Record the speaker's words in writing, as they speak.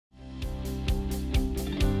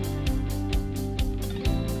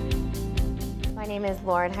name is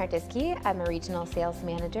Lauren Hardisky. I'm a regional sales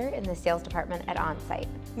manager in the sales department at On-Site.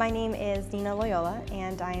 My name is Nina Loyola,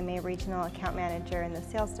 and I am a regional account manager in the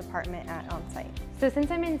sales department at On-Site. So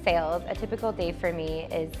since I'm in sales, a typical day for me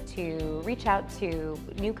is to reach out to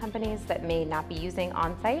new companies that may not be using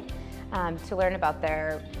On-Site to learn about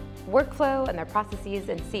their workflow and their processes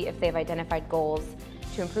and see if they've identified goals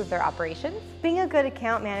to improve their operations. Being a good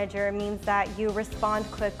account manager means that you respond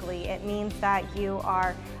quickly. It means that you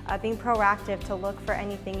are being proactive to look for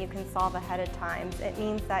anything you can solve ahead of time. It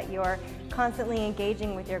means that you're constantly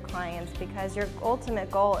engaging with your clients because your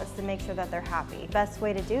ultimate goal is to make sure that they're happy. The best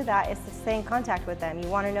way to do that is to stay in contact with them. You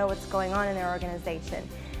want to know what's going on in their organization.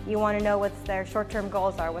 You want to know what their short-term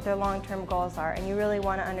goals are, what their long-term goals are, and you really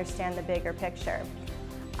want to understand the bigger picture.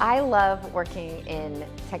 I love working in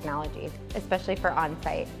technology, especially for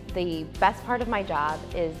On-Site. The best part of my job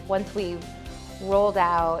is once we've rolled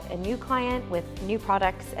out a new client with new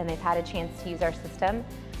products and they've had a chance to use our system,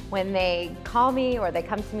 when they call me or they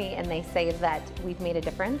come to me and they say that we've made a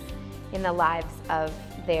difference in the lives of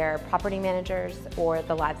their property managers or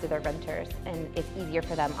the lives of their renters, and it's easier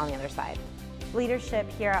for them on the other side. Leadership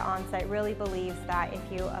here at On-Site really believes that if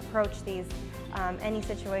you approach any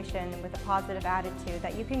situation with a positive attitude,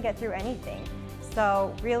 that you can get through anything.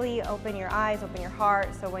 So really open your eyes, open your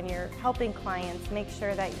heart, so when you're helping clients, make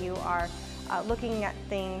sure that you are looking at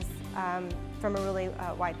things from a really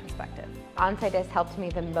wide perspective. On-Site has helped me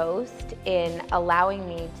the most in allowing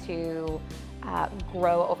me to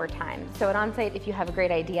grow over time. So at On-Site, if you have a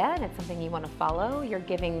great idea and it's something you want to follow, you're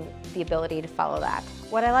giving the ability to follow that.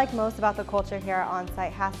 What I like most about the culture here at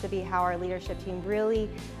On-Site has to be how our leadership team really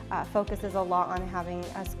focuses a lot on having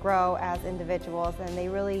us grow as individuals, and they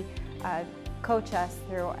really coach us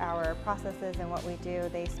through our processes and what we do.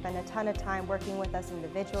 They spend a ton of time working with us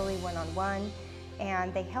individually, one-on-one,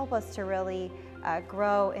 and they help us to really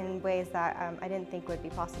grow in ways that I didn't think would be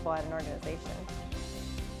possible at an organization.